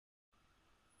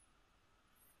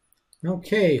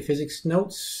Okay, physics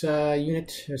notes,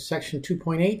 unit section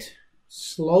 2.8,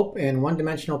 slope and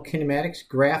one-dimensional kinematics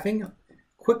graphing.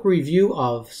 Quick review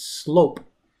of slope,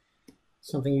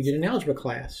 something you did in algebra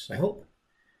class, I hope.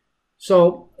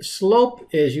 So slope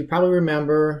is, you probably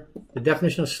remember, the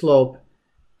definition of slope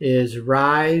is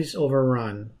rise over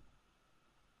run.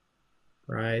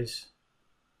 Rise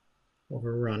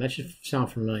over run. That should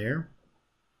sound familiar.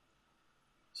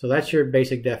 So that's your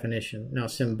basic definition. Now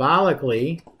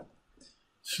symbolically,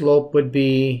 slope would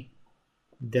be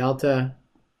delta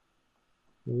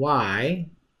y,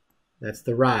 that's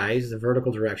the rise, the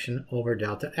vertical direction, over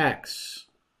delta x.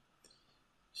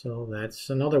 So that's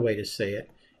another way to say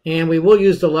it. And we will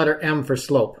use the letter m for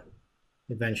slope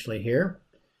eventually here.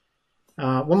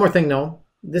 One more thing though,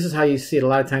 this is how you see it a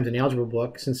lot of times in the algebra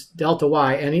book. Since delta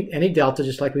y, any delta,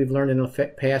 just like we've learned in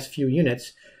the past few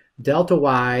units, delta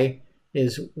y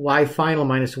is y final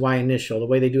minus y initial. The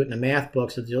way they do it in the math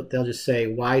books, they'll just say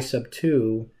y sub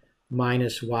 2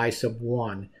 minus y sub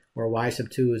 1, or y sub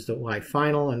 2 is the y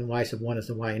final and y sub 1 is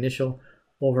the y initial,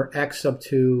 over x sub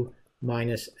 2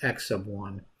 minus x sub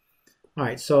 1. All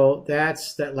right, so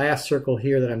that's that last circle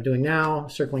here that I'm doing now,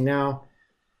 circling now,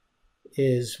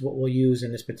 is what we'll use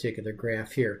in this particular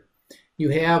graph here. You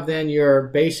have then your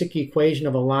basic equation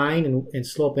of a line in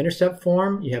slope-intercept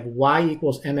form. You have y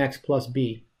equals mx plus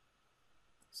b.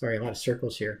 Sorry, a lot of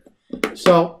circles here.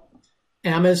 So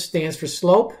m stands for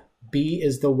slope, b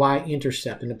is the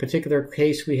y-intercept. In the particular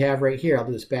case we have right here, I'll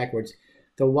do this backwards,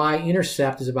 the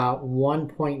y-intercept is about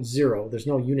 1.0. There's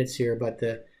no units here, but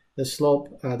the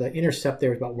slope, the intercept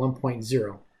there is about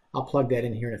 1.0. I'll plug that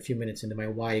in here in a few minutes into my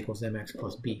y equals mx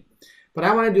plus b. But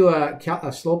I want to do a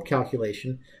slope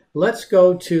calculation. Let's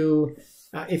go to,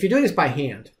 if you're doing this by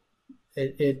hand,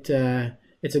 it's a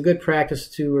good practice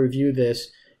to review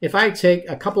this. If I take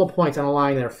a couple of points on a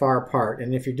line that are far apart,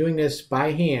 and if you're doing this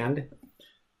by hand,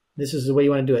 this is the way you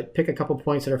want to do it. Pick a couple of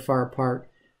points that are far apart.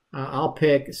 I'll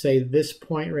pick, say, this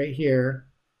point right here.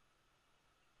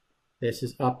 This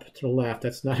is up to the left.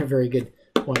 That's not a very good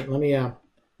point. Let me, I'm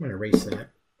going to erase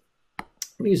that.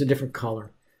 Let me use a different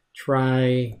color.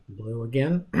 Try blue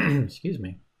again. Excuse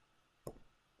me.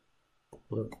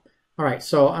 Blue. All right,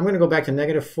 so I'm going to go back to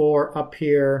 -4 up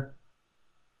here,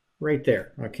 right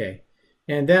there. Okay.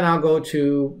 And then I'll go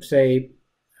to, say,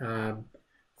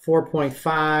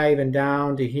 4.5 and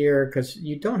down to here, because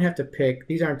you don't have to pick.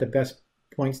 These aren't the best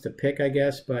points to pick, I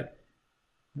guess, but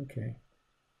okay.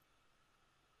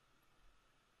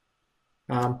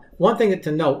 One thing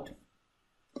to note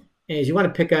is you want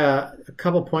to pick a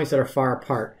couple points that are far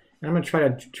apart. And I'm going to try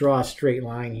to draw a straight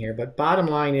line here, but bottom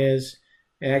line is,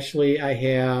 actually I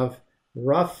have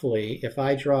roughly, if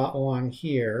I draw along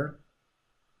here,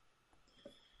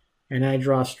 and I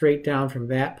draw straight down from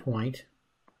that point,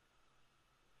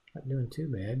 not doing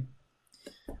too bad.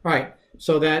 All right,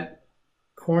 so that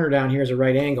corner down here is a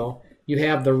right angle. You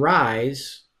have the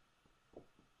rise.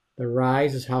 The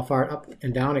rise is how far up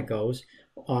and down it goes,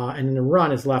 and then the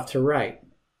run is left to right.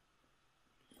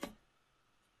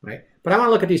 Right, but I want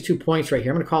to look at these 2 points right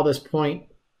here. I'm going to call this point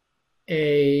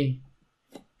A,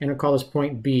 and I'll call this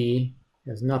point B.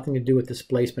 It has nothing to do with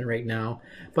displacement right now.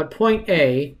 But point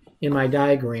A in my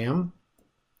diagram,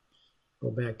 go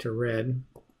back to red.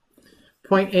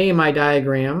 Point A in my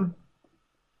diagram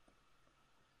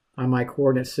on my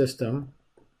coordinate system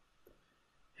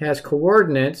has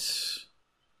coordinates,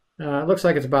 it looks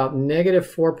like it's about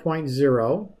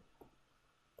 -4.0,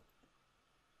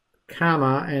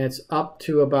 comma, and it's up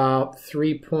to about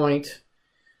 3 point,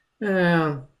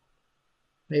 maybe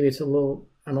it's a little,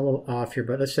 I'm a little off here,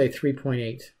 but let's say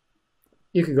 3.8.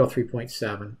 You could go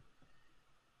 3.7.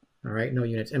 All right, no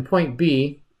units. And point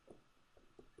B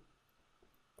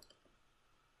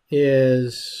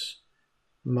is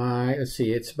my, let's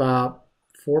see, it's about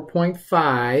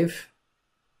 4.5,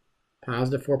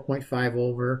 positive 4.5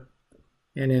 over,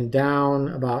 and then down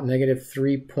about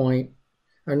 -3 point,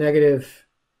 or -2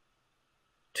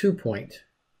 point,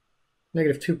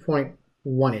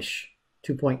 -2.1-ish,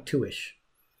 2.2-ish.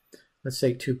 Let's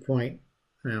say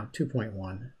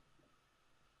 2.1.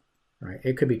 All right,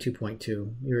 it could be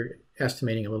 2.2. You're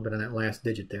estimating a little bit on that last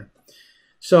digit there.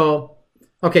 So,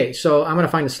 okay, so I'm going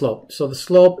to find the slope. So the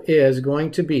slope is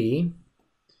going to be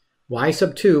y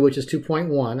sub 2, which is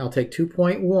 2.1. I'll take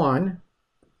 2.1,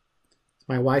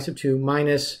 my y sub 2,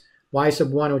 minus y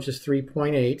sub 1, which is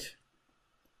 3.8,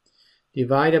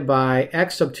 divided by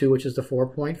x sub 2, which is the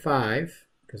 4.5,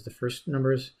 because the first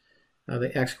number is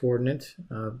the x coordinate,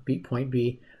 point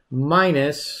B,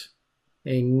 minus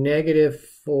a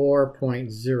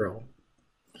 -4.0.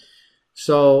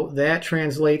 So that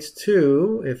translates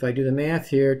to, if I do the math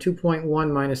here,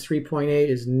 2.1 minus 3.8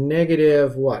 is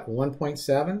negative what?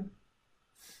 1.7?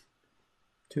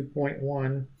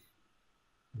 2.1.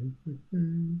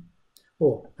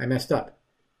 Oh, I messed up.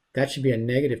 That should be a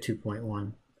negative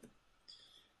 2.1.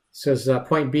 Says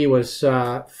point B was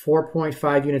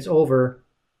 4.5 units over,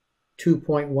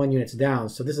 2.1 units down.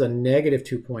 So this is a negative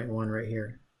 2.1 right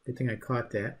here. Good thing I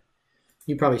caught that.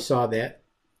 You probably saw that.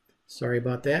 Sorry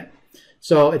about that.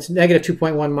 So it's negative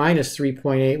 2.1 minus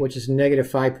 3.8, which is negative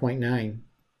 5.9.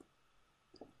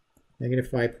 Negative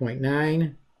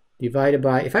 5.9 divided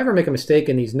by, if I ever make a mistake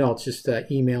in these notes, just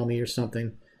email me or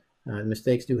something.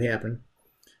 Mistakes do happen.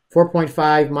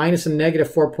 4.5 minus a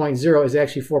negative 4.0 is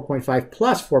actually 4.5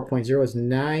 plus 4.0 is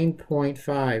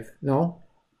 9.5. No,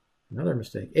 another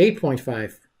mistake.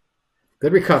 8.5.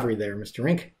 Good recovery there, Mr.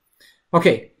 Rink.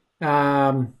 Okay.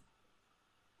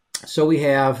 So we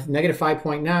have negative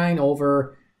 5.9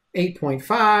 over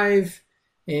 8.5,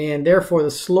 and therefore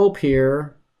the slope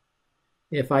here,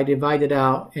 if I divide it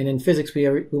out, and in physics we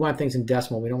want things in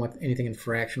decimal, we don't want anything in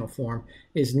fractional form,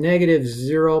 is negative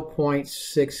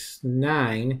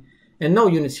 0.69, and no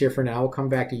units here for now. We'll come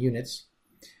back to units,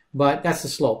 but that's the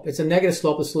slope. It's a negative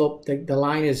slope. The slope, the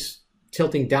line is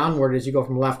tilting downward as you go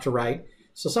from left to right.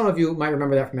 So some of you might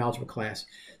remember that from algebra class.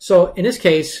 So in this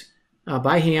case,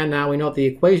 by hand now, we know the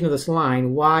equation of this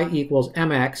line, y equals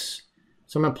mx.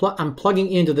 So I'm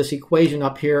plugging into this equation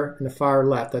up here in the far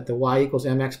left, that the y equals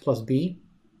mx plus b,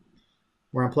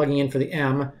 where I'm plugging in for the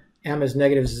m. M is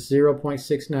negative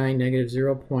 0.69, negative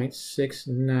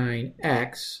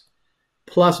 0.69x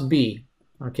plus b.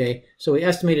 Okay, so we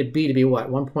estimated b to be what?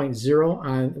 1.0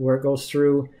 on where it goes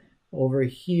through over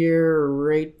here,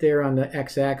 right there on the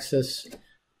x-axis.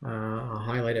 I'll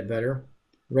highlight it better.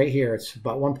 Right here, it's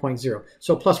about 1.0.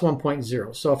 So plus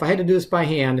 1.0. So if I had to do this by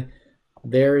hand,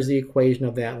 there's the equation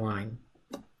of that line.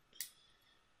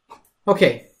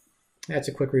 Okay, that's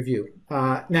a quick review.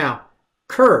 Now,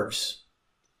 curves.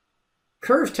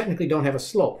 Curves technically don't have a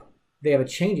slope. They have a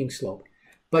changing slope.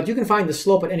 But you can find the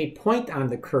slope at any point on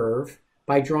the curve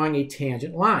by drawing a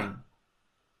tangent line.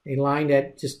 A line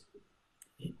that just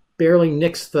barely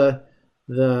nicks the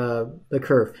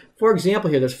curve. For example,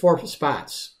 here, there's 4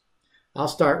 spots. I'll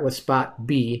start with spot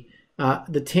B.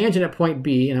 The tangent at point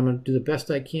B, and I'm going to do the best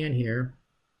I can here.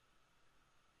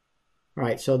 All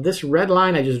right, so this red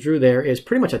line I just drew there is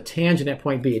pretty much a tangent at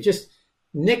point B. It just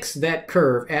nicks that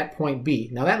curve at point B.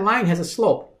 Now that line has a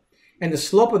slope, and the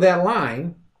slope of that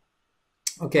line,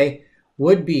 okay,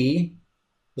 would be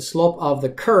the slope of the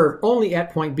curve only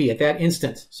at point B at that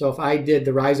instant. So if I did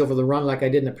the rise over the run like I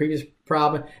did in the previous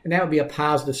problem, and that would be a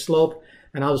positive slope,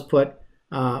 and I'll just put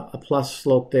a plus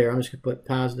slope there. I'm just going to put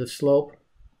positive slope.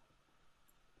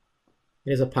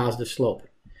 It is a positive slope.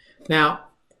 Now,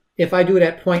 if I do it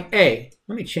at point A,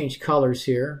 let me change colors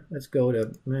here. Let's go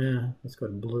to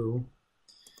blue.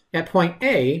 At point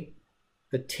A,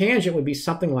 the tangent would be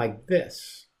something like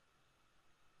this.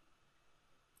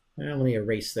 Let me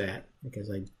erase that because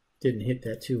I didn't hit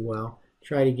that too well.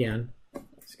 Try it again.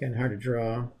 It's kind of hard to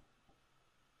draw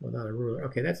without a ruler.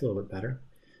 Okay, that's a little bit better.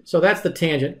 So that's the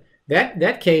tangent.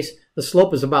 That case, the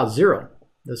slope is about 0.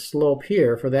 The slope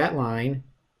here for that line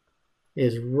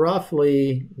is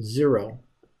roughly 0.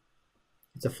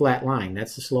 It's a flat line.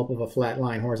 That's the slope of a flat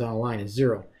line. Horizontal line is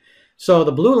 0. So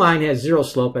the blue line has 0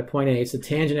 slope at point A. It's the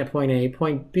tangent at point A.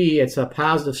 Point B, it's a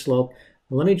positive slope.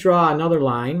 Well, let me draw another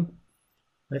line.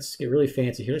 Let's get really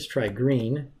fancy here. Let's try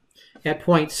green. At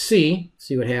point C,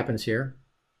 see what happens here.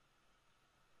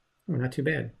 Oh, not too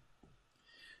bad.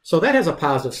 So that has a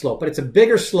positive slope, but it's a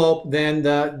bigger slope than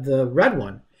the red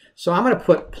one. So I'm going to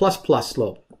put plus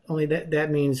slope. Only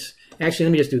that means, actually,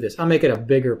 let me just do this. I'll make it a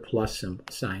bigger plus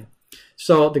sign.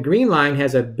 So the green line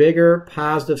has a bigger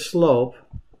positive slope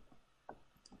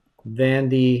than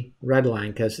the red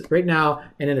line, because right now,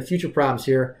 and in the future problems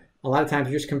here, a lot of times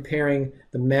you're just comparing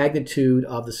the magnitude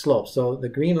of the slope. So the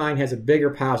green line has a bigger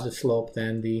positive slope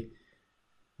than the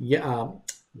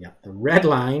red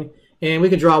line. And we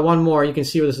can draw one more. You can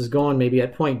see where this is going. Maybe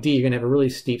at point D, you're going to have a really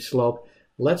steep slope.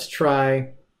 Let's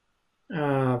try,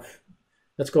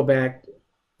 let's go back.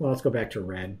 Well, let's go back to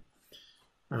red.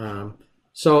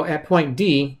 So at point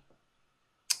D,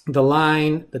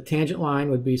 the tangent line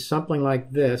would be something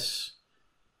like this.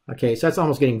 Okay, so that's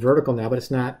almost getting vertical now, but it's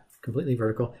not completely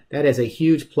vertical. That is a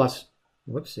huge plus,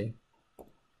 whoopsie.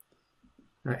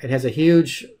 It has a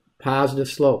huge positive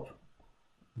slope.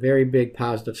 Very big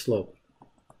positive slope.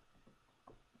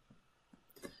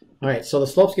 All right, so the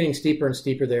slope's getting steeper and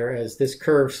steeper there as this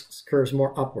curves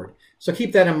more upward. So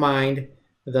keep that in mind.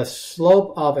 The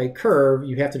slope of a curve,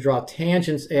 you have to draw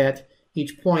tangents at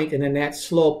each point, and then that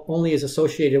slope only is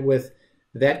associated with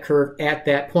that curve at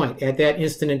that point, at that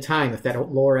instant in time. If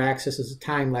that lower axis is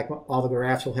time, like all the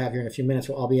graphs we'll have here in a few minutes,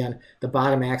 will all be on the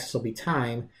bottom axis will be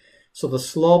time. So the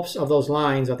slopes of those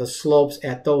lines are the slopes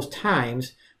at those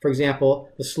times. For example,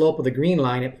 the slope of the green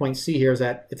line at point C here is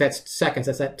at, if that's seconds,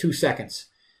 that's at 2 seconds.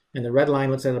 And the red line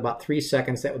looks at about 3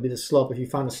 seconds. That would be the slope. If you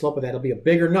found the slope of that, it'll be a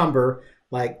bigger number,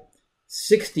 like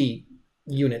 60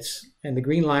 units. And the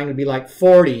green line would be like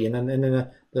 40. And then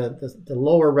the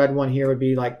lower red one here would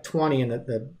be like 20. And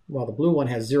the blue one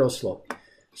has 0 slope.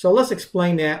 So let's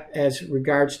explain that as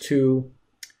regards to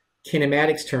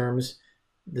kinematics terms,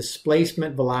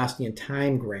 displacement, velocity, and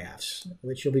time graphs,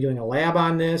 which you'll be doing a lab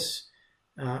on this.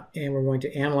 And we're going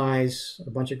to analyze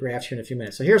a bunch of graphs here in a few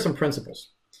minutes. So here are some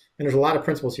principles. And there's a lot of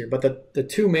principles here, but the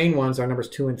two main ones are numbers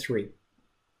 2 and 3.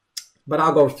 But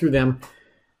I'll go through them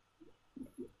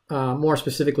more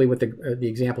specifically with the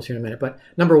examples here in a minute. But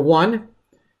number 1,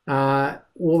 we're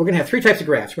going to have 3 types of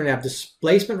graphs. We're going to have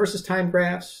displacement versus time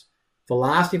graphs,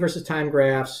 velocity versus time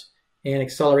graphs, and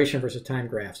acceleration versus time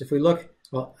graphs. If we look,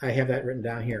 well, I have that written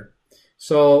down here.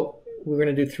 So we're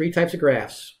going to do 3 types of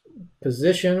graphs.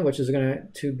 Position, which is going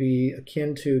to be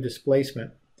akin to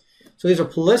displacement. So these are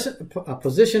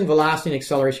position, velocity, and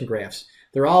acceleration graphs.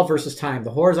 They're all versus time.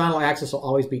 The horizontal axis will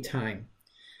always be time.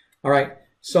 All right,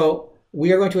 so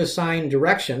we are going to assign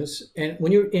directions. And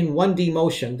when you're in 1D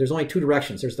motion, there's only 2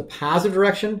 directions. There's the positive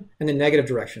direction and the negative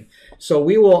direction. So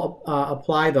we will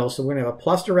apply those. So we're going to have a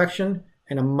plus direction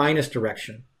and a minus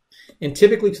direction. And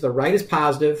typically to the right is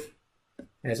positive,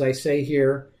 as I say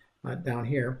here, down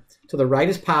here. To the right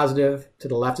is positive, to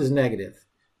the left is negative.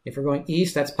 If we're going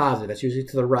east, that's positive. That's usually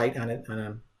to the right on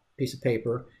a piece of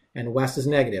paper. And west is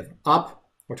negative. Up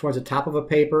or towards the top of a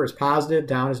paper is positive,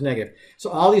 down is negative. So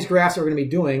all these graphs that we're going to be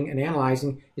doing and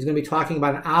analyzing is going to be talking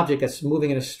about an object that's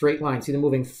moving in a straight line. It's either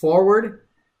moving forward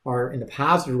or in the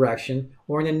positive direction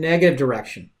or in the negative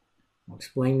direction. I'll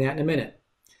explain that in a minute.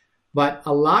 But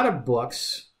a lot of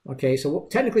books, okay, so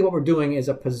technically what we're doing is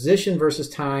a position versus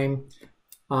time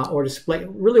or display.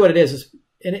 Really what it is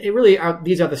and it really are,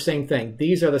 these are the same thing.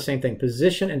 These are the same thing.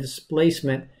 Position and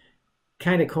displacement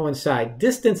kind of coincide.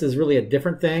 Distance is really a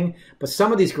different thing, but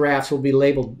some of these graphs will be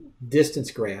labeled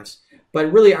distance graphs.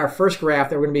 But really our first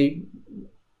graph that we're going to be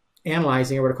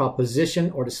analyzing are what are called position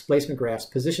or displacement graphs.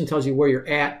 Position tells you where you're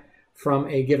at from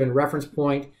a given reference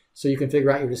point, so you can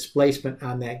figure out your displacement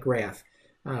on that graph.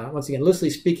 Once again, loosely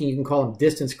speaking, you can call them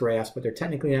distance graphs, but they're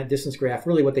technically not distance graphs.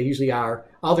 Really what they usually are,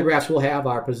 all the graphs we'll have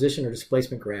are position or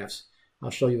displacement graphs. I'll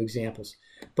show you examples.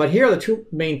 But here are the 2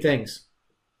 main things.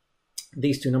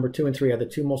 These 2, number 2 and 3, are the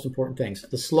 2 most important things,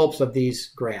 the slopes of these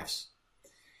graphs.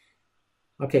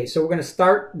 Okay, so we're going to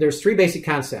start. There's 3 basic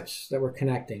concepts that we're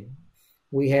connecting.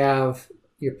 We have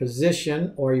your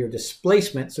position or your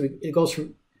displacement. So it goes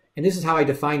from, and this is how I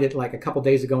defined it like a couple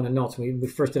days ago in the notes when we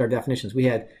first did our definitions. We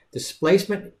had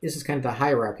displacement. This is kind of the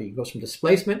hierarchy. It goes from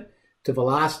displacement to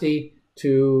velocity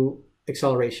to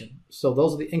acceleration. So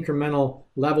those are the incremental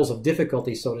levels of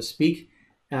difficulty, so to speak.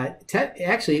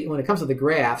 Actually, when it comes to the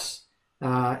graphs,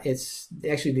 it's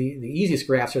actually the easiest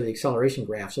graphs are the acceleration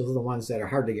graphs. Those are the ones that are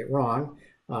hard to get wrong.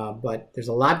 But there's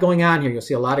a lot going on here. You'll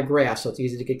see a lot of graphs, so it's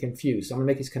easy to get confused. So I'm going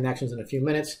to make these connections in a few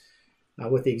minutes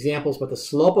with the examples. But the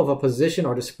slope of a position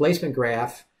or displacement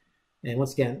graph, and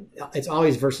once again, it's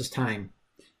always versus time,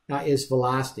 is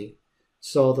velocity.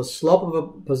 So the slope of a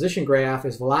position graph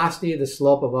is velocity. The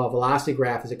slope of a velocity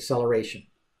graph is acceleration.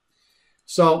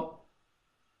 So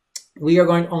we are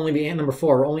going to only be, number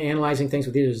 4, we're only analyzing things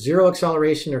with either 0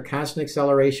 acceleration or constant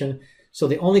acceleration. So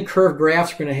the only curved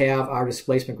graphs we're going to have are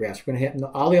displacement graphs. We're going to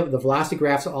have all the velocity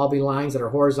graphs will all be lines that are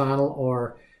horizontal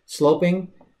or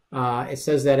sloping. It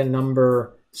says that in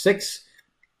number 6.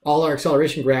 All our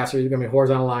acceleration graphs are either going to be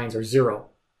horizontal lines or 0.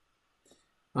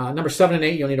 Number 7 and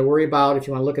 8 you don't need to worry about. If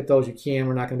you want to look at those, you can.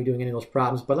 We're not going to be doing any of those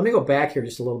problems. But let me go back here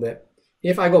just a little bit.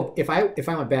 If I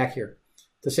went back here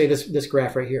to say this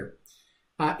graph right here.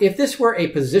 If this were a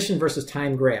position versus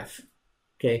time graph,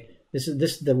 okay,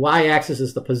 the y-axis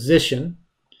is the position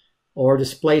or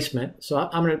displacement. So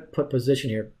I'm going to put position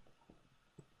here.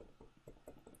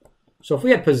 So if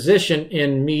we had position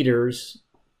in meters,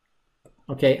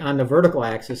 okay, on the vertical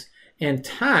axis, and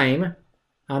time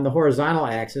on the horizontal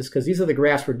axis, because these are the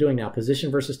graphs we're doing now, position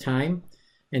versus time,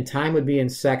 and time would be in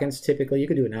seconds typically. You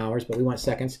could do it in hours, but we want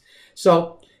seconds.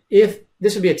 So if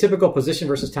this would be a typical position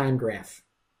versus time graph.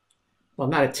 Well,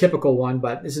 not a typical one,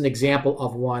 but this is an example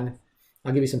of one.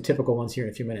 I'll give you some typical ones here in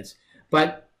a few minutes.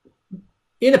 But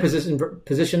in a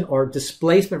position or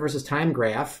displacement versus time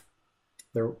graph,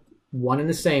 they're one and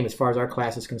the same as far as our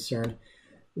class is concerned.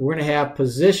 we're going to have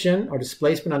position or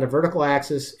displacement on the vertical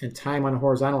axis and time on the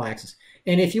horizontal axis.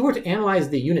 And if you were to analyze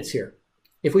the units here,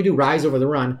 if we do rise over the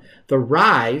run, the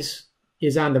rise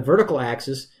is on the vertical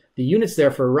axis. The units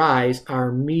there for rise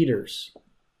are meters.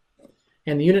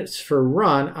 And the units for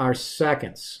run are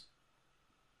seconds.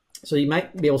 So you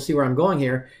might be able to see where I'm going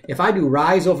here. If I do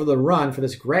rise over the run for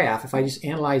this graph, if I just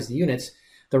analyze the units,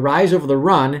 the rise over the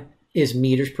run is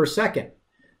meters per second.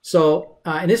 So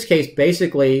in this case,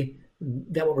 basically,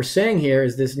 that what we're saying here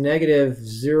is this negative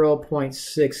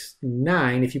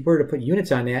 0.69, if you were to put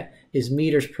units on that, is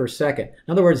meters per second.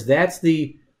 In other words, that's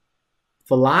the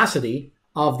velocity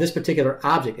of this particular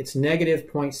object. It's negative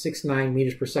 0.69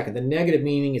 meters per second. The negative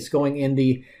meaning it's going in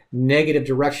the negative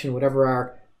direction, whatever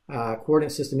our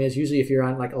coordinate system is. Usually if you're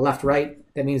on like a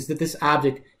left-right, that means that this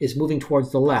object is moving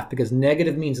towards the left, because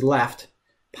negative means left,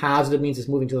 positive means it's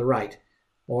moving to the right.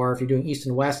 Or if you're doing east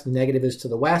and west, negative is to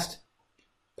the west,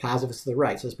 positive is to the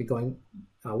right, so let's be going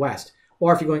west.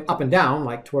 Or if you're going up and down,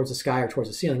 like towards the sky or towards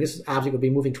the ceiling, this object would be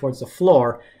moving towards the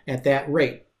floor at that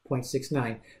rate,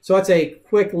 0.69. So that's a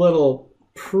quick little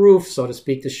proof, so to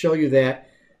speak, to show you that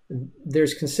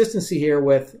there's consistency here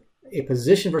with a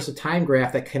position versus time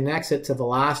graph that connects it to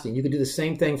velocity. And you can do the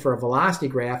same thing for a velocity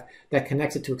graph that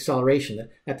connects it to acceleration,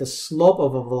 that the slope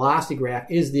of a velocity graph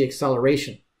is the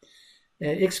acceleration.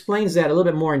 And it explains that a little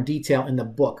bit more in detail in the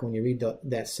book when you read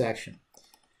that section.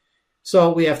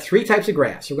 So we have three types of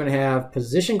graphs. We're going to have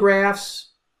position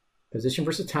graphs, position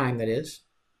versus time, that is.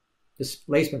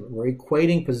 Displacement, we're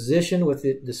equating position with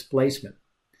the displacement.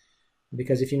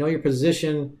 Because if you know your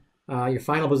position, your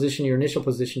final position, your initial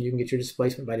position, you can get your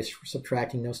displacement by just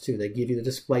subtracting those two. They give you the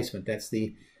displacement. That's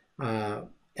the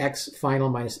x final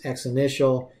minus x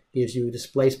initial gives you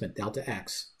displacement, delta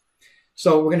x.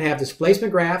 So we're going to have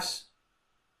displacement graphs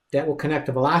that will connect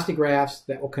to velocity graphs,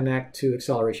 that will connect to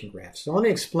acceleration graphs. So let me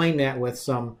explain that with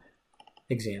some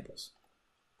examples.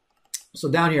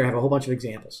 So down here I have a whole bunch of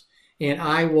examples. And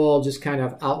I will just kind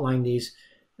of outline these.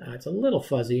 It's a little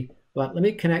fuzzy, but let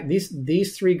me connect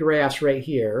these three graphs right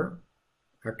here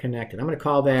are connected. I'm going to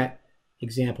call that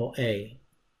example A.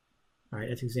 All right,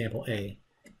 that's example A.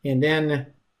 And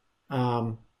then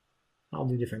I'll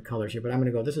do different colors here, but I'm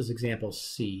going to go, this is example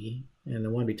C, and the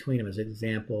one between them is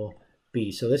example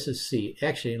B. So this is C.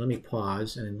 Actually, let me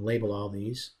pause and label all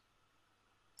these.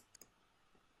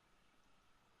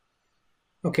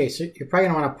 Okay, so you're probably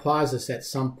going to want to pause this at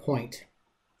some point,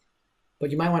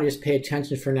 but you might want to just pay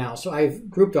attention for now. So I've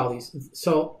grouped all these.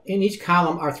 So in each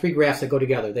column are three graphs that go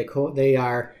together. They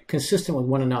are consistent with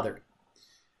one another.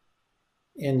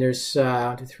 And there's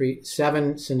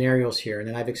 7 scenarios here, and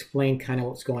then I've explained kind of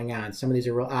what's going on. Some of these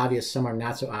are real obvious, some are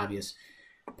not so obvious.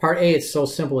 Part A, it's so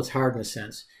simple it's hard in a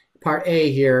sense. Part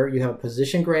A here, you have a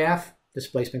position graph,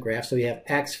 displacement graph, so you have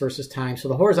x versus time. So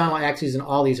the horizontal axes in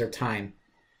all these are time.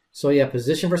 So you have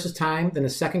position versus time. Then the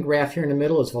second graph here in the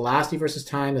middle is velocity versus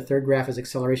time. The third graph is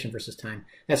acceleration versus time.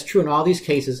 That's true in all these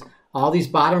cases. All these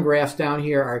bottom graphs down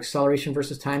here are acceleration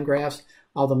versus time graphs.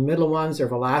 All the middle ones are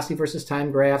velocity versus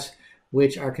time graphs,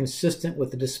 which are consistent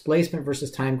with the displacement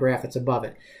versus time graph that's above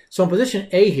it. So in position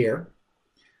A here,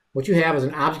 what you have is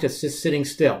an object that's just sitting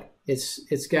still.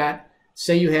 It's got,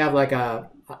 say you have like a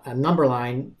number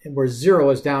line where 0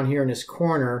 is down here in this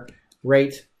corner,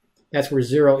 right? That's where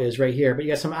 0 is right here. But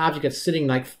you got some object that's sitting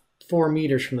like 4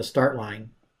 meters from the start line.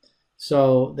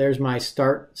 So there's my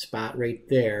start spot right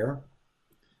there.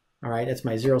 All right, that's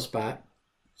my 0 spot.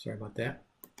 Sorry about that.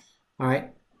 All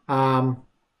right.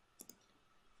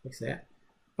 Fix that.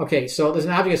 Okay, so there's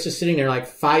an object that's just sitting there like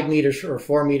 5 meters or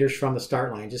 4 meters from the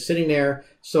start line, just sitting there.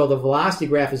 So the velocity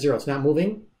graph is 0. It's not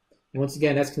moving. And once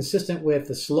again, that's consistent with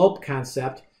the slope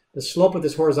concept. The slope of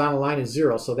this horizontal line is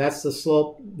 0. So that's the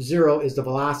slope. 0 is the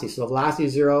velocity. So the velocity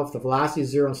is 0. If the velocity is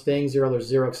 0 and staying 0, there's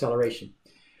 0 acceleration.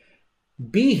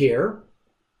 B here,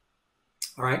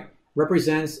 all right,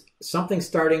 represents something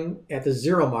starting at the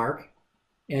 0 mark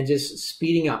and just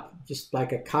speeding up, just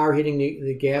like a car hitting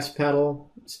the gas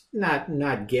pedal. It's not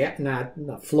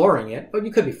flooring it, but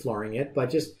you could be flooring it, but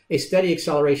just a steady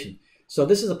acceleration. So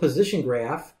this is a position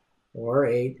graph or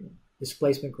a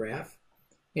displacement graph,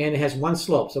 and it has one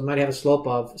slope. So it might have a slope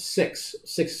of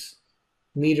 6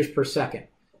 meters per second.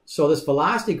 So this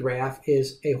velocity graph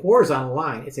is a horizontal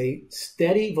line. It's a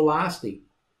steady velocity.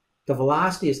 The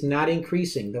velocity is not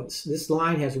increasing. This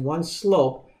line has one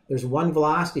slope. There's one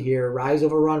velocity here. Rise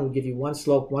over run will give you one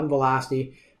slope, one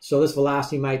velocity. So this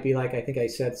velocity might be like, I think I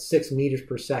said 6 meters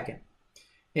per second.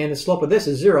 And the slope of this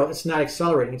is 0. It's not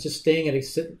accelerating. It's just staying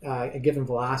at a given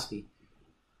velocity.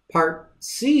 Part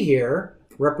C here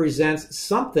represents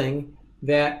something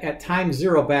that at time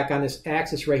 0, back on this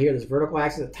axis right here, this vertical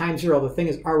axis, at time 0, the thing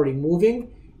is already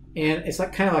moving. and it's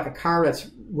like kind of like a car that's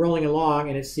rolling along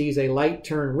and it sees a light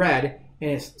turn red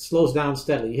and it slows down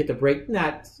steadily. You hit the brake,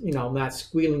 not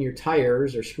squealing your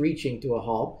tires or screeching to a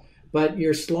halt, but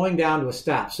you're slowing down to a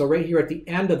stop. So right here at the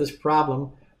end of this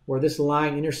problem, where this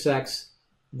line intersects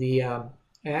the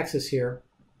axis here,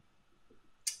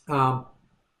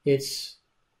 it's,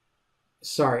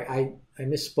 sorry, I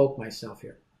misspoke myself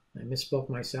here. I misspoke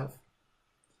myself.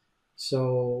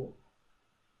 So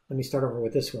let me start over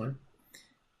with this one.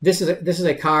 This is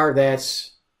a car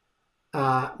that's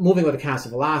moving with a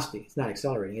constant velocity. It's not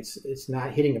accelerating. It's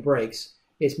not hitting the brakes.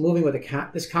 It's moving with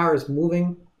this car is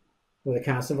moving with a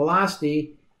constant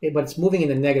velocity, but it's moving in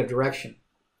the negative direction.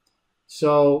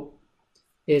 So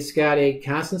it's got a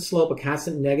constant slope, a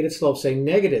constant negative slope, say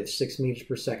negative 6 meters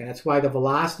per second. That's why the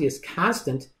velocity is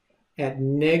constant at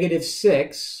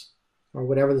 -6, or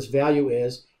whatever this value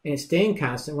is, and it's staying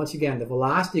constant. Once again, the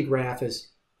velocity graph is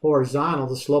horizontal,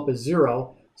 the slope is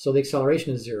 0, so the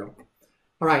acceleration is 0.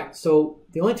 All right, so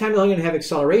the only time you're going to have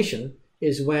acceleration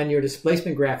is when your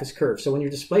displacement graph is curved. So when your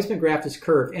displacement graph is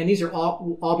curved, and these are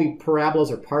all be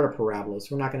parabolas or part of parabolas.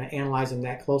 We're not going to analyze them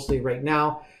that closely right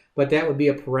now, but that would be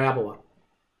a parabola.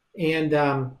 And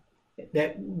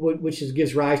which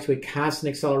gives rise to a constant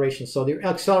acceleration. So the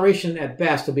acceleration at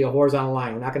best will be a horizontal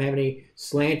line. We're not going to have any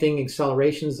slanting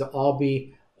accelerations. They'll all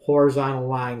be horizontal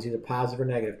lines, either positive or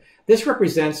negative. This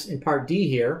represents, in part D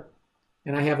here,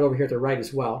 and I have it over here at the right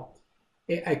as well,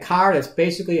 a car that's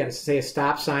basically at, say, a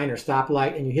stop sign or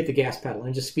stoplight, and you hit the gas pedal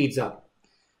and it just speeds up.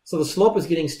 So the slope is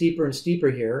getting steeper and steeper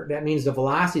here. That means the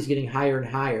velocity is getting higher and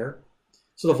higher.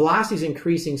 So the velocity is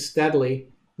increasing steadily.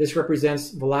 This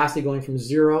represents velocity going from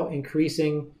 0,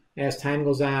 increasing as time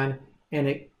goes on,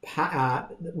 and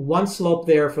one slope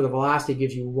there for the velocity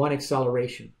gives you one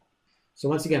acceleration. So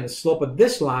once again, the slope of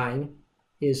this line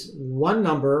is one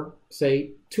number,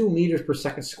 say 2 meters per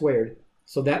second squared.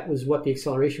 So that was what the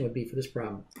acceleration would be for this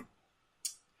problem.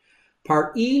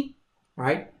 Part E, all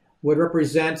right, would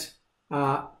represent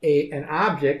an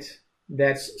object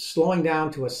that's slowing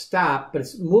down to a stop, but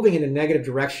it's moving in a negative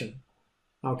direction.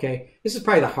 Okay, this is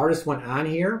probably the hardest one on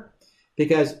here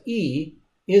because E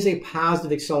is a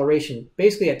positive acceleration.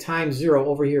 Basically at time 0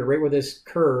 over here, right where this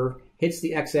curve hits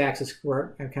the x-axis,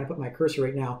 where I'm kind of putting my cursor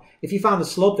right now. If you found the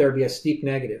slope there, it would be a steep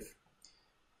negative.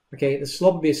 Okay, the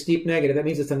slope would be a steep negative. That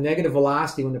means it's a negative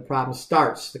velocity when the problem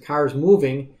starts. The car is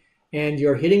moving and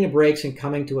you're hitting the brakes and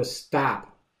coming to a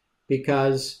stop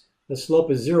because the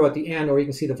slope is 0 at the end, or you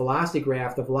can see the velocity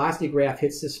graph. The velocity graph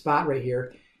hits this spot right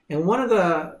here. And one of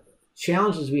the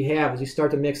challenges we have is we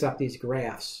start to mix up these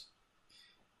graphs.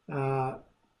 But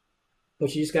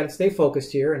you just got to stay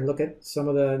focused here and look at some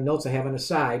of the notes I have on the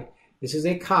side. This is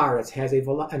a car that has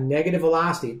a negative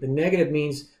velocity. The negative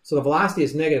means, so the velocity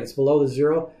is negative, it's below the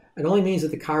 0. It only means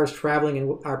that the car is traveling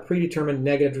in our predetermined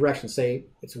negative direction. Say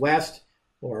it's west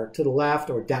or to the left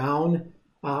or down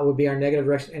would be our negative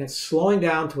direction. And it's slowing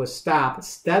down to a stop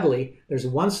steadily. There's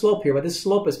one slope here, but this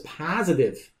slope is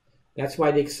positive. That's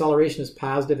why the acceleration is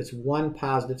positive. It's one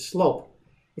positive slope.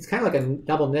 It's kind of like a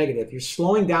double negative. You're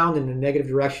slowing down in the negative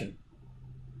direction.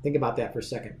 Think about that for a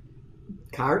second.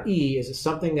 Car E is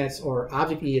something that's, or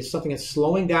object E is something that's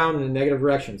slowing down in a negative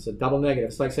direction. It's a double negative.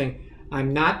 It's like saying,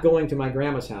 I'm not going to my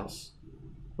grandma's house.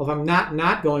 Well, if I'm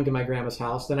not going to my grandma's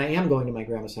house, then I am going to my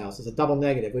grandma's house. It's a double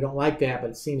negative. We don't like that, but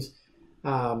it seems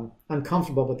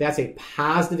uncomfortable, but that's a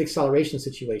positive acceleration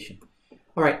situation.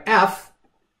 All right, F,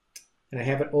 and I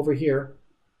have it over here.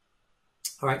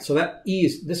 All right, so that E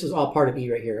is, this is all part of E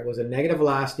right here. It was a negative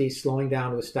velocity slowing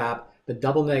down to a stop, the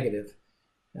double negative.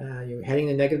 You're heading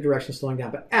in the negative direction, slowing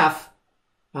down. But F,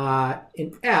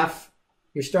 in F,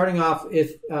 you're starting off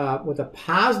with a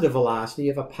positive velocity.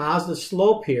 You have a positive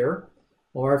slope here,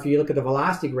 or if you look at the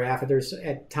velocity graph, there's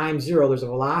at time 0, there's a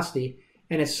velocity,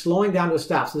 and it's slowing down to a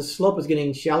stop. So the slope is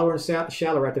getting shallower and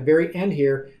shallower. At the very end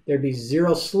here, there'd be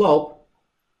 0 slope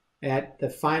at the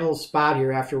final spot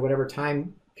here after whatever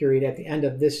time period at the end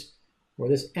of this, where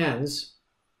this ends.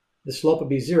 The slope would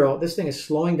be 0. This thing is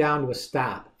slowing down to a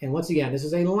stop. And once again, this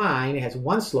is a line. It has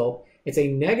one slope. It's a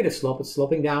negative slope. It's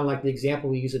sloping down like the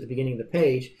example we used at the beginning of the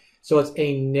page. So it's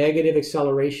a negative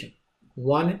acceleration.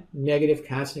 One negative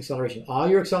constant acceleration. All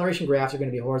your acceleration graphs are going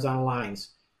to be horizontal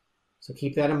lines. So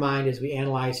keep that in mind as we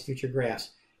analyze future graphs.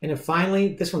 And then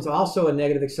finally, this one's also a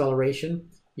negative acceleration.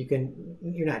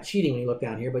 You're not cheating when you look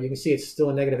down here, but you can see it's still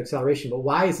a negative acceleration. But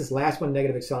why is this last one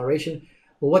negative acceleration?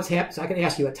 Well, what's happening? So I can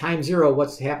ask you at time 0,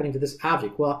 what's happening to this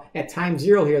object? Well, at time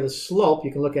 0 here, the slope,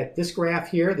 you can look at this graph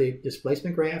here, the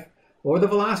displacement graph, or the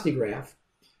velocity graph.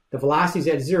 The velocity is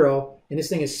at 0, and this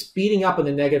thing is speeding up in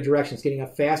the negative direction. It's getting a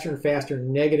faster and faster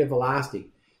negative velocity.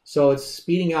 So it's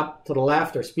speeding up to the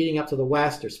left or speeding up to the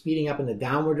west or speeding up in the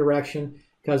downward direction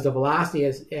because the velocity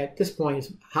is, at this point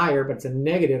is higher, but it's a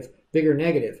negative, bigger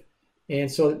negative.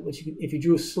 And so if you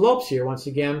drew slopes here, once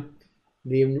again,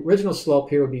 the original slope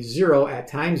here would be 0 at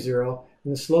time 0,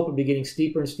 and the slope would be getting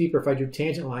steeper and steeper if I drew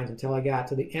tangent lines until I got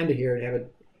to the end of here and have a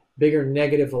bigger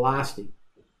negative velocity.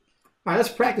 All right, let's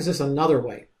practice this another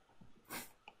way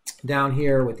down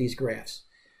here with these graphs.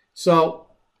 So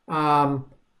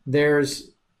there's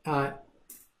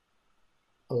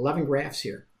 11 graphs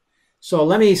here. So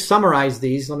let me summarize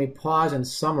these. Let me pause and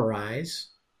summarize.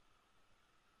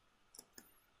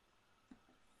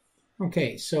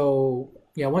 Okay, so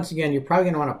yeah, once again, you're probably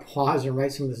going to want to pause and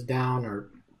write some of this down,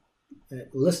 or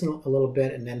listen a little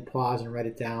bit and then pause and write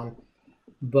it down.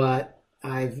 But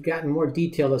I've gotten more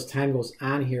detail as time goes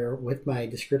on here with my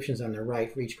descriptions on the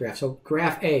right for each graph. So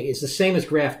graph A is the same as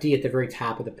graph D at the very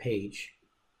top of the page.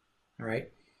 All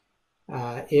right.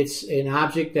 It's an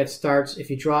object that starts, if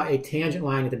you draw a tangent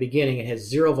line at the beginning, it has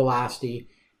 0 velocity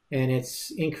and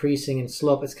it's increasing in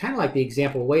slope. It's kind of like the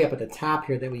example way up at the top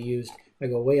here that we used. If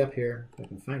I go way up here, if I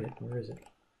can find it, where is it?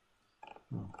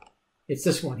 Oh, it's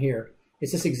this one here.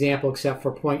 It's this example, except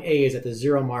for point A is at the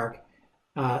 0 mark.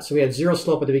 So we had 0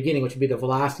 slope at the beginning, which would be the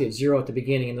velocity of 0 at the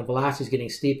beginning, and the velocity is getting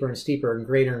steeper and steeper and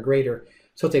greater.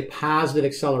 So it's a positive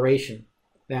acceleration.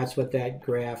 That's what that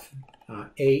graph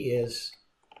A is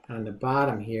on the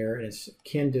bottom here, and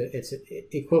it's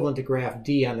equivalent to graph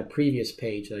D on the previous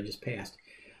page that I just passed.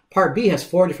 Part B has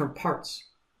 4 different parts.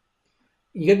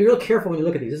 You got to be real careful when you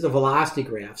look at these. This is a velocity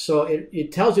graph, so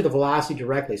it tells you the velocity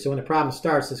directly. So when the problem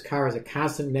starts, this car has a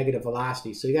constant negative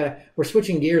velocity. So we're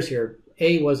switching gears here.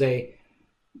 A was a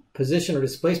position or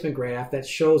displacement graph that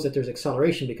shows that there's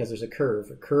acceleration because there's a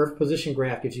curve. A curved position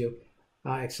graph gives you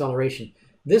acceleration.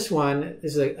 This one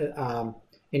is a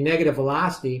negative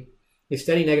velocity, a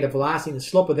steady negative velocity, and the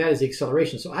slope of that is the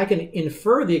acceleration. So I can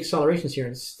infer the accelerations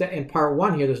here. In part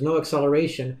 1 here, there's no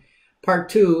acceleration. Part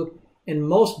 2, in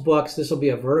most books, this will be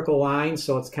a vertical line,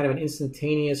 so it's kind of an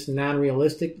instantaneous,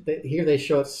 non-realistic. Here they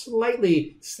show it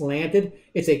slightly slanted.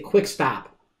 It's a quick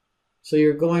stop. So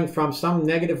you're going from some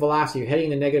negative velocity, you're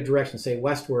heading in a negative direction, say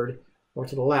westward or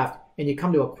to the left, and you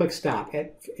come to a quick stop.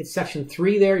 At section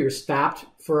 3 there, you're stopped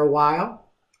for a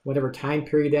while, whatever time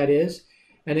period that is.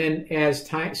 And then as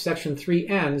section 3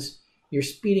 ends, you're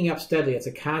speeding up steadily. It's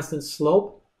a constant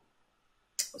slope.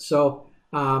 So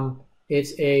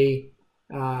it's a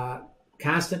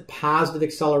constant positive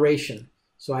acceleration.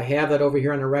 So I have that over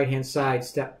here on the right-hand side,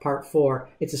 part 4.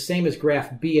 It's the same as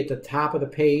graph B at the top of the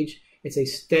page. It's a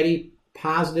steady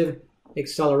positive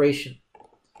acceleration.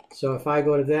 So if I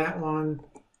go to that one,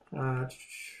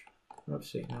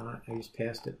 oopsie, no, I just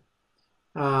passed it.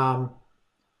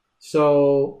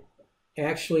 So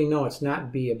actually, no, it's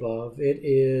not B above. It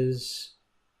is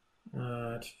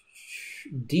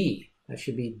D. That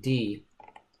should be D.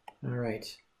 All right.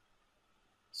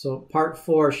 So part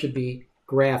 4 should be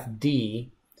graph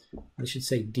D. I should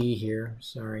say D here.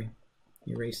 Sorry.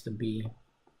 Erase the B.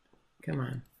 Come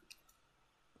on.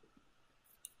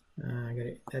 I got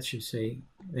it. That should say,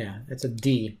 yeah, that's a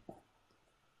D.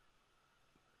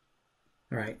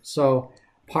 All right. So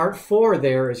part 4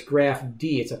 there is graph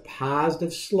D. It's a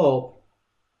positive slope.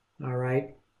 All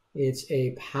right. It's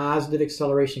a positive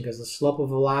acceleration because the slope of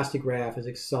a velocity graph is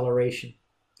acceleration.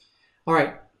 All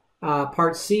right.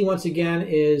 Part C, once again,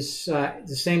 is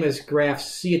the same as graph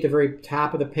C at the very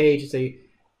top of the page. The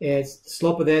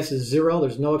slope of this is 0.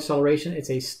 There's no acceleration. It's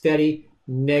a steady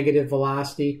negative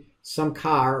velocity. Some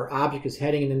car or object is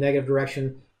heading in the negative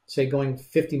direction, say going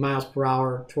 50 miles per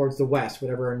hour towards the west,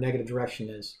 whatever our negative direction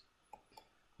is.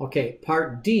 Okay,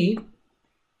 part D,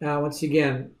 once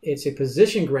again, it's a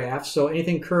position graph, so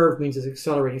anything curved means it's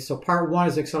accelerating. So part 1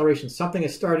 is acceleration. Something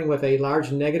is starting with a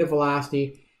large negative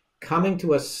velocity, coming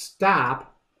to a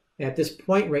stop at this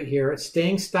point right here. It's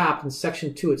staying stopped. In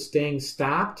section 2, it's staying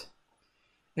stopped.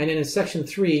 And then in section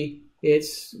 3,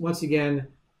 it's once again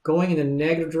going in a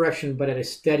negative direction, but at a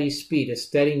steady speed, a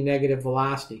steady negative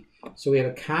velocity. So we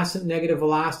have a constant negative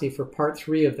velocity for part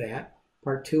 3 of that.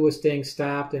 Part 2 was staying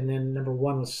stopped, and then number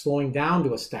 1 was slowing down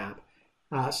to a stop.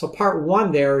 So part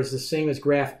 1 there is the same as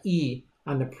graph E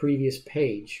on the previous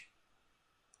page.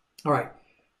 All right.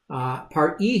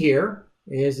 Part E here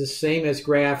is the same as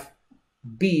graph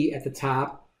B at the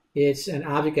top. It's an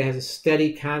object that has a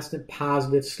steady, constant,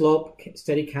 positive slope,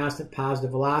 steady, constant, positive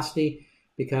velocity,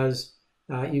 because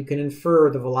you can infer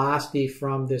the velocity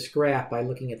from this graph by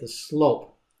looking at the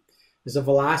slope. There's a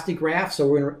velocity graph, so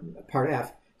we're in part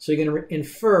F. So you're going to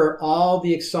infer all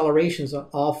the accelerations on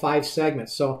all 5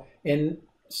 segments. So in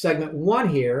segment 1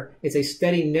 here, it's a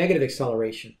steady negative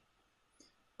acceleration.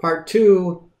 Part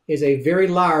 2 is a very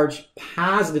large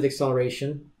positive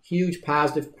acceleration, huge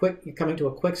positive, quick, you're coming to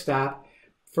a quick stop.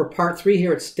 For part 3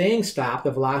 here, it's staying stopped,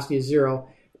 the velocity is 0.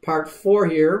 Part 4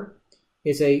 here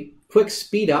is a quick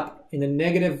speed up in the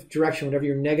negative direction, whatever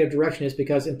your negative direction is,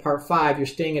 because in part 5, you're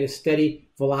staying at a steady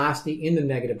velocity in the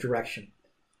negative direction.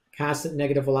 Constant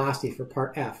negative velocity for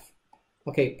part F.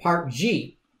 Okay, part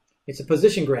G, it's a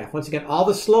position graph. Once again, all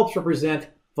the slopes represent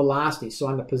velocity. So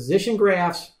on the position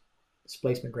graphs,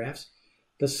 displacement graphs,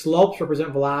 the slopes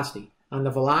represent velocity. On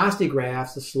the velocity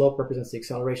graphs, the slope represents the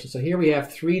acceleration. So here we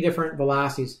have 3 different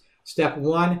velocities. Step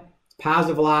 1,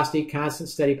 positive velocity, constant,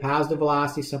 steady, positive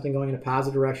velocity, something going in a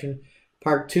positive direction.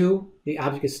 Part 2, the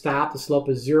object is stopped, the slope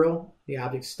is 0, the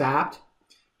object stopped.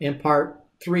 And part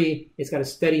 3, it's got a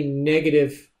steady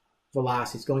negative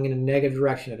velocity. It's going in a negative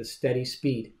direction at a steady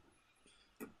speed.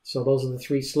 So those are the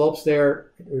 3 slopes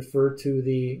there that refer to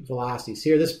the velocities.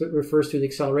 Here, this refers to the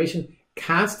acceleration,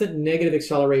 constant negative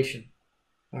acceleration.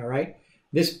 All right.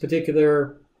 This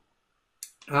particular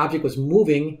object was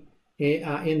moving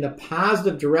in the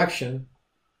positive direction.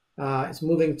 It's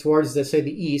moving towards, let's say,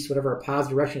 the east, whatever a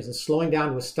positive direction is, and slowing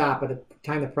down to a stop. By the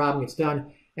time the problem gets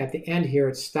done, at the end here,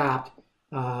 it's stopped.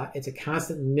 It's a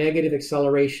constant negative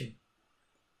acceleration.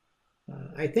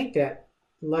 I think that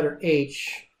letter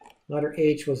H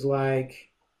was like,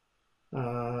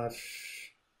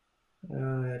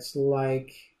 it's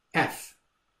like F.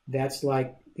 That's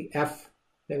like the F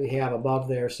that we have above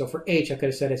there. So for H, I could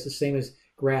have said it's the same as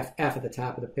graph F at the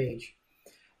top of the page.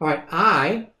 All right,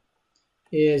 I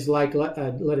is like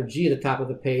letter G at the top of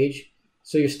the page.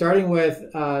 So you're starting with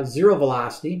 0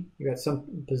 velocity. You got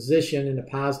some position in the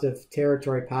positive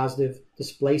territory, positive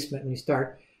displacement when you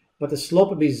start. But the slope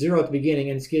would be 0 at the beginning,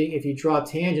 and it's getting, if you draw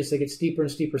tangents, they get steeper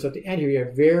and steeper. So at the end here, you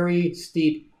have very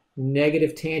steep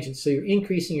negative tangents. So you're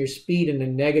increasing your speed in the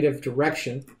negative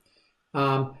direction.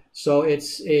 So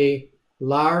it's a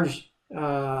large,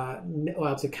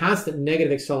 well, it's a constant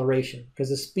negative acceleration because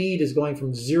the speed is going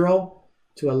from 0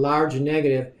 to a large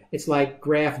negative. It's like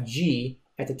graph G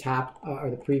at the top or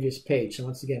the previous page. So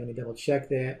once again, let me double check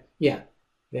that. Yeah,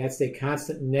 that's a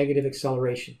constant negative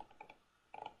acceleration.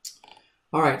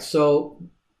 All right, so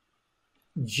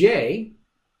J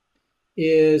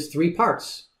is 3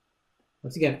 parts.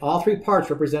 Once again, all 3 parts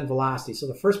represent velocity. So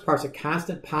the first part's a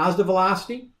constant positive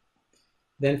velocity.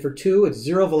 Then for 2, it's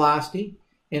 0 velocity.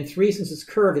 And 3, since it's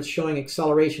curved, it's showing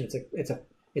acceleration.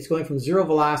 It's going from 0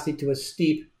 velocity to a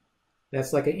steep.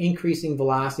 That's like an increasing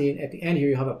velocity. And at the end here,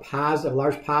 you have a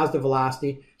large positive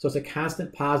velocity. So it's a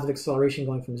constant positive acceleration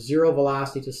going from 0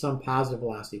 velocity to some positive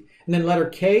velocity. And then letter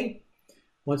K,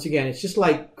 once again, it's just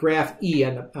like graph E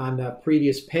on the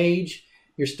previous page.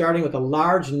 You're starting with a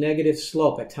large negative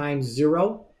slope at time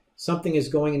 0. Something is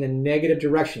going in the negative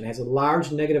direction. It has a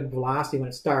large negative velocity when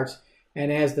it starts.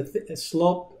 And as the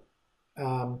slope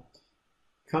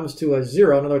comes to a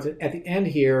 0, in other words, at the end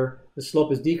here, the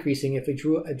slope is decreasing. If we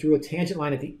drew a tangent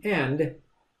line at the end,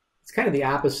 it's kind of the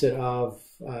opposite of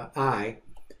I.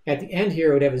 At the end here,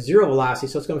 it would have a 0 velocity,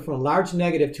 so it's going from a large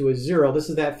negative to a 0. This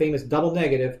is that famous double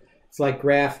negative. It's like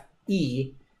graph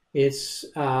E. It's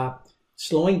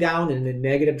slowing down in the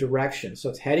negative direction. So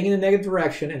it's heading in the negative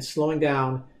direction and slowing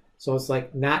down. So it's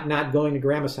like not going to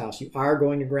grandma's house. You are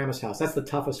going to grandma's house. That's the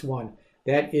toughest one.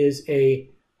 That is a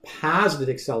positive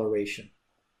acceleration.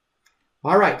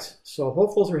 All right, so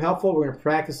hope those are helpful. We're going to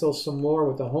practice those some more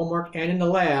with the homework and in the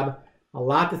lab. A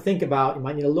lot to think about. You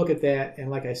might need to look at that. And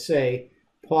like I say,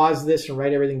 pause this and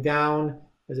write everything down,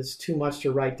 as it's too much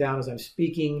to write down as I'm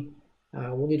speaking.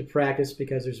 We'll need to practice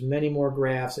because there's many more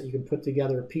graphs that you can put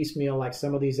together piecemeal like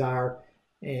some of these are.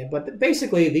 But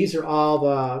basically, these are all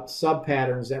the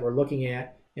sub-patterns that we're looking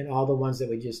at and all the ones that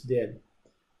we just did.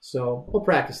 So we'll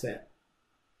practice that.